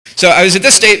So I was at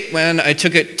this state when I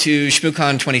took it to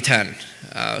ShmooCon 2010.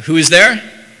 Who was there?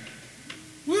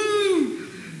 Woo!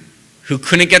 Who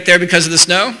couldn't get there because of the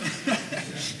snow?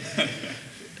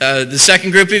 The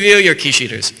second group of you, you're quiche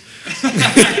eaters.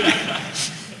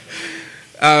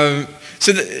 So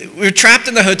we were trapped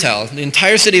in the hotel. The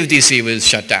entire city of DC was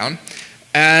shut down.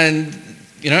 And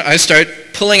I start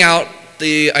pulling out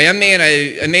the IME, and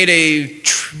I made a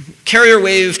carrier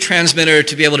wave transmitter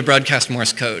to be able to broadcast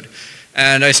Morse code.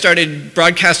 And I started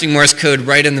broadcasting Morse code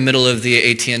right in the middle of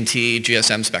the AT&T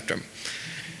GSM spectrum.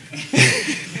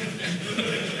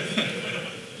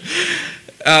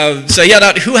 So I yelled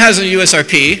out, "Who has a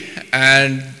USRP?"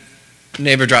 And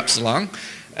neighbor drops along.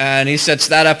 And he sets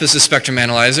that up as a spectrum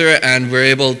analyzer, and we're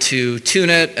able to tune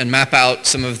it and map out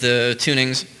some of the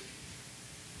tunings.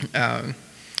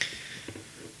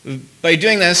 By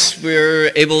doing this,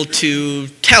 we're able to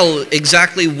tell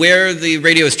exactly where the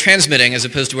radio is transmitting as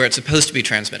opposed to where it's supposed to be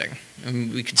transmitting.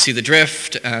 And we could see the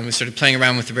drift, and we started playing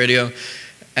around with the radio,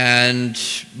 and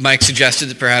Mike suggested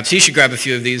that perhaps he should grab a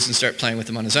few of these and start playing with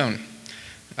them on his own.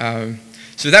 So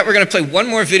with that, we're going to play one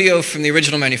more video from the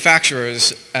original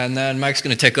manufacturers, and then Mike's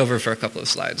going to take over for a couple of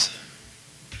slides.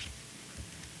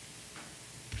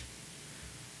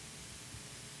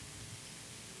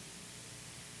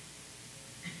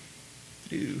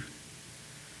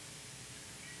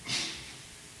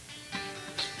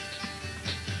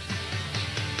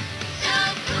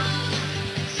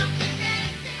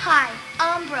 Hi,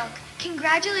 I'm Brooke.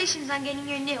 Congratulations on getting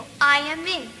your new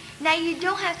IME. Now you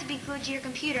don't have to be glued to your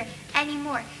computer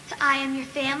anymore to IM your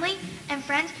family and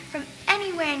friends from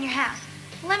anywhere in your house.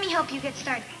 Let me help you get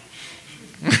started.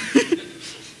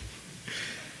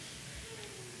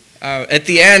 At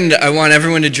the end, I want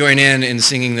everyone to join in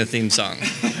singing the theme song.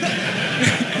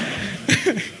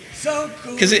 So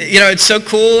cool. Because it's so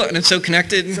cool and it's so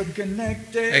connected. So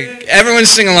connected. Like, everyone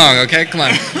sing along, okay? Come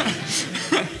on.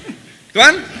 Come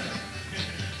on.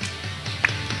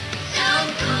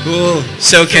 Cool.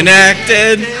 So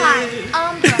connected. Hi,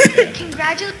 I'm Brooke.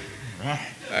 Congratulations. All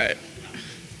right.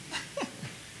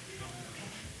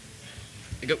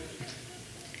 Go.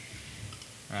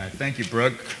 All right, thank you,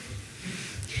 Brooke.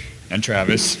 And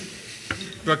Travis.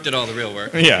 Brooke did all the real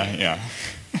work. Yeah.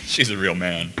 She's a real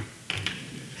man.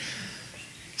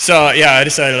 So, yeah, I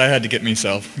decided I had to get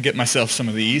myself some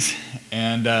of these.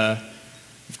 And, of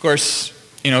course,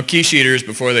 quiche eaters,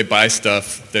 before they buy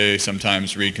stuff, they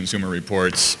sometimes read consumer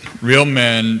reports. Real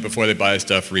men, before they buy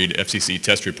stuff, read FCC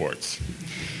test reports.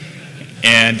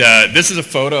 And this is a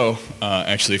photo,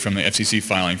 actually, from the FCC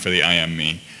filing for the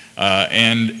IME.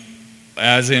 And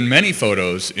as in many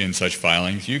photos in such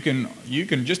filings, you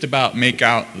can just about make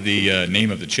out the name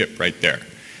of the chip right there.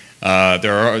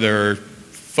 There are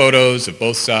photos of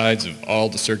both sides of all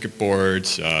the circuit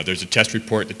boards. There's a test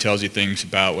report that tells you things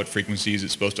about what frequencies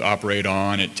it's supposed to operate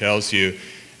on. It tells you,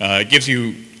 it gives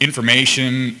you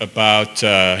information about,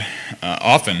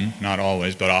 often, not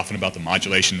always, but often about the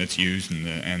modulation that's used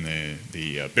and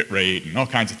the bit rate and all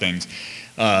kinds of things.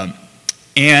 And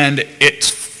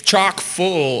it's chock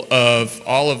full of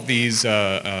all of these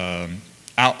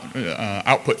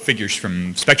output figures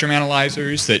from spectrum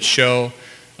analyzers that show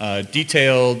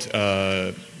detailed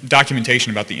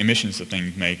documentation about the emissions that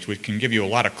things make, which can give you a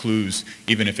lot of clues,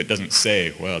 even if it doesn't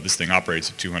say, well, this thing operates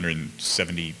at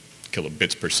 270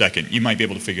 kilobits per second. You might be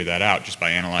able to figure that out just by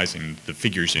analyzing the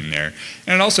figures in there.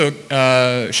 And it also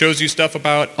shows you stuff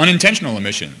about unintentional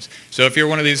emissions. So if you're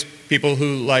one of these people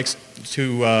who likes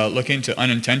to look into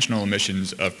unintentional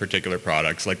emissions of particular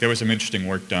products, like there was some interesting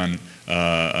work done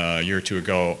a year or two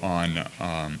ago on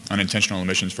unintentional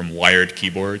emissions from wired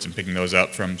keyboards and picking those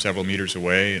up from several meters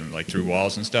away and like through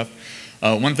walls and stuff.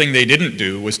 One thing they didn't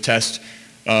do was test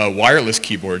wireless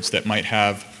keyboards that might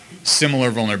have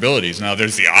similar vulnerabilities. Now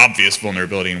there's the obvious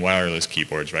vulnerability in wireless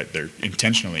keyboards, right? They're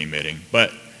intentionally emitting,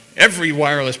 but every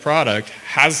wireless product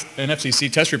has an FCC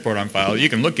test report on file. You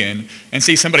can look in and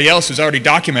see somebody else who's already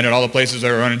documented all the places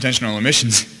there are unintentional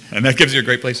emissions, and that gives you a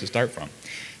great place to start from.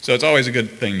 So it's always a good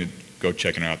thing to go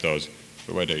checking out those.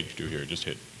 So what do you do here? Just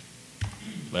hit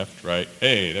left, right.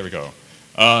 Hey, there we go.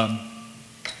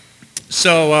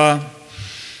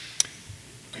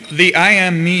 The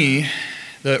IME,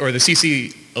 or the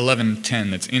CC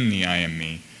 1110 that's in the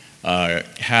IME,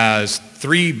 has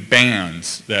three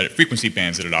bands, frequency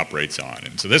bands that it operates on.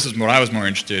 And so this is what I was more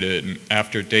interested in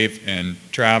after Dave and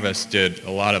Travis did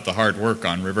a lot of the hard work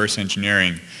on reverse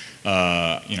engineering,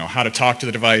 how to talk to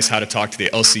the device, how to talk to the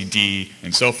LCD,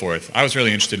 and so forth. I was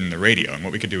really interested in the radio and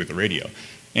what we could do with the radio.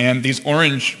 And these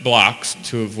orange blocks,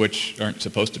 two of which aren't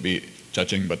supposed to be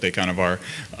touching, but they kind of are,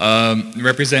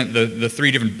 represent the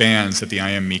 3 different bands that the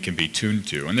IME can be tuned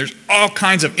to. And there's all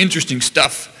kinds of interesting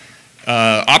stuff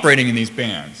operating in these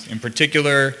bands. In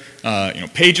particular,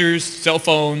 pagers, cell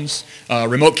phones,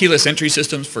 remote keyless entry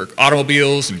systems for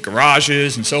automobiles and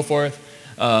garages and so forth,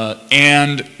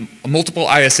 and multiple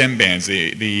ISM bands,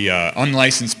 the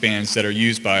unlicensed bands that are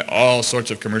used by all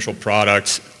sorts of commercial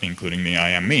products, including the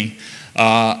IME.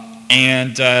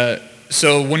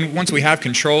 So once we have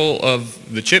control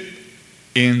of the chip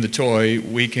in the toy,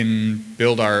 we can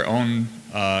build our own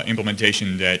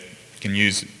implementation that can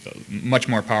use much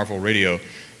more powerful radio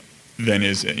than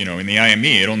is, in the IME.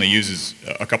 It only uses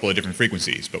a couple of different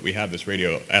frequencies, but we have this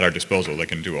radio at our disposal that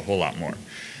can do a whole lot more.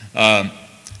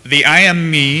 The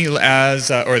IME,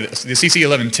 or the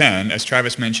CC1110, as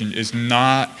Travis mentioned, is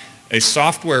not a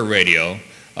software radio,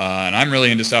 and I'm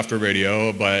really into software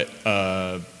radio, but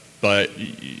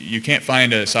you can't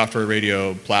find a software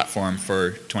radio platform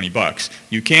for 20 bucks.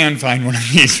 You can find one of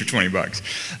these for 20 bucks.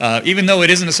 Even though it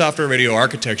isn't a software radio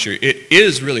architecture, it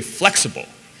is really flexible.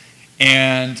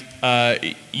 And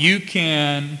you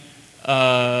can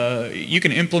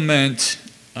implement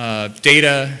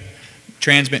data,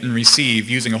 transmit and receive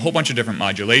using a whole bunch of different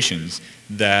modulations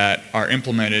that are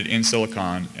implemented in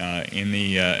Silicon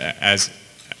as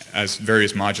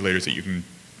various modulators that you can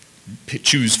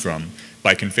choose from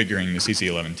by configuring the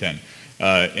CC1110.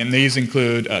 And these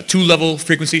include 2-level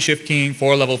frequency shift keying,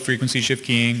 4-level frequency shift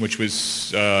keying, which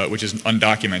is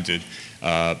undocumented,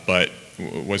 but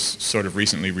was sort of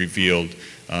recently revealed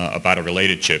about a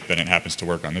related chip, and it happens to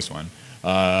work on this one.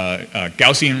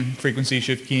 Gaussian frequency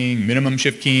shift keying, minimum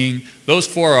shift keying. Those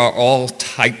 4 are all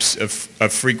types of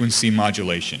frequency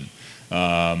modulation,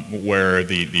 where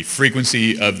the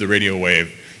frequency of the radio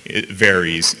wave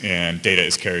varies and data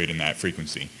is carried in that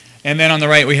frequency. And then on the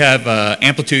right we have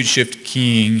amplitude shift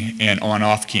keying and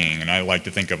on-off keying, and I like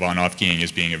to think of on-off keying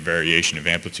as being a variation of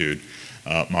amplitude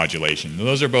modulation.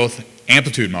 Those are both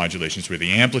amplitude modulations where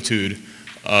the amplitude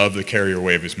of the carrier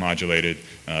wave is modulated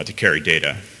to carry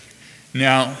data.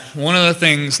 Now, one of the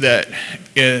things that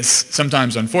is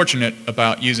sometimes unfortunate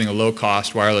about using a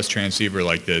low-cost wireless transceiver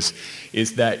like this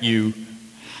is that you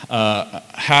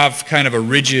have kind of a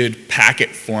rigid packet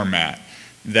format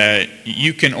that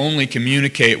you can only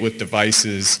communicate with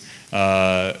devices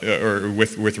or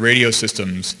with radio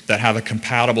systems that have a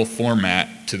compatible format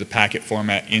to the packet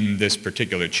format in this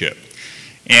particular chip.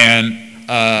 And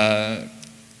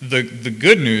the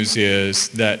good news is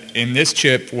that in this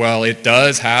chip, while it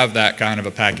does have that kind of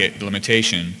a packet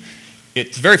limitation,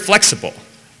 it's very flexible.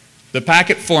 The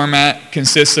packet format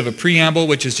consists of a preamble,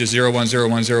 which is just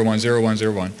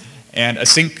 0101010101, and a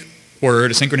sync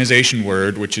word, a synchronization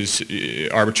word, which is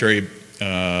arbitrary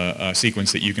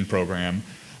sequence that you can program,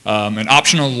 an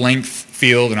optional length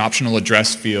field, an optional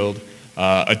address field,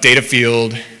 a data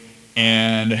field,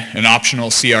 and an optional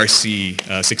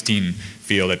CRC 16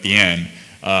 field at the end.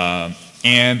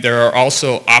 And there are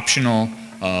also optional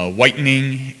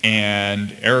whitening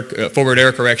and forward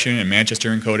error correction and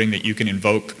Manchester encoding that you can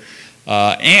invoke.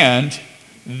 And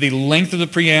the length of the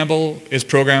preamble is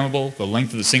programmable, the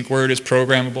length of the sync word is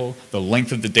programmable, the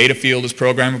length of the data field is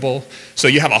programmable. So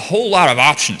you have a whole lot of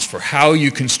options for how you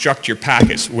construct your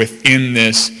packets within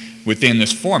this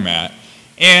format.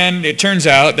 And it turns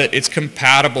out that it's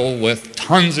compatible with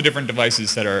tons of different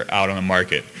devices that are out on the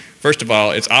market. First of all,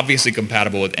 it's obviously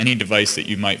compatible with any device that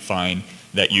you might find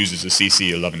that uses a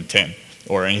CC1110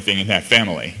 or anything in that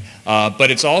family.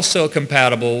 But it's also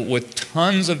compatible with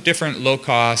tons of different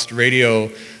low-cost radio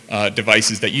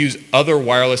devices that use other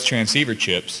wireless transceiver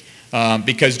chips,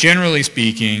 because generally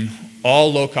speaking,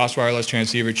 all low-cost wireless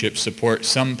transceiver chips support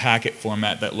some packet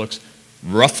format that looks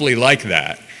roughly like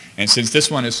that. And since this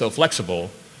one is so flexible,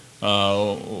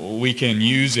 we can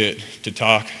use it to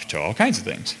talk to all kinds of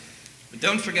things. But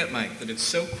don't forget, Mike, that it's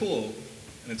so cool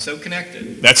and it's so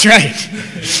connected. That's right.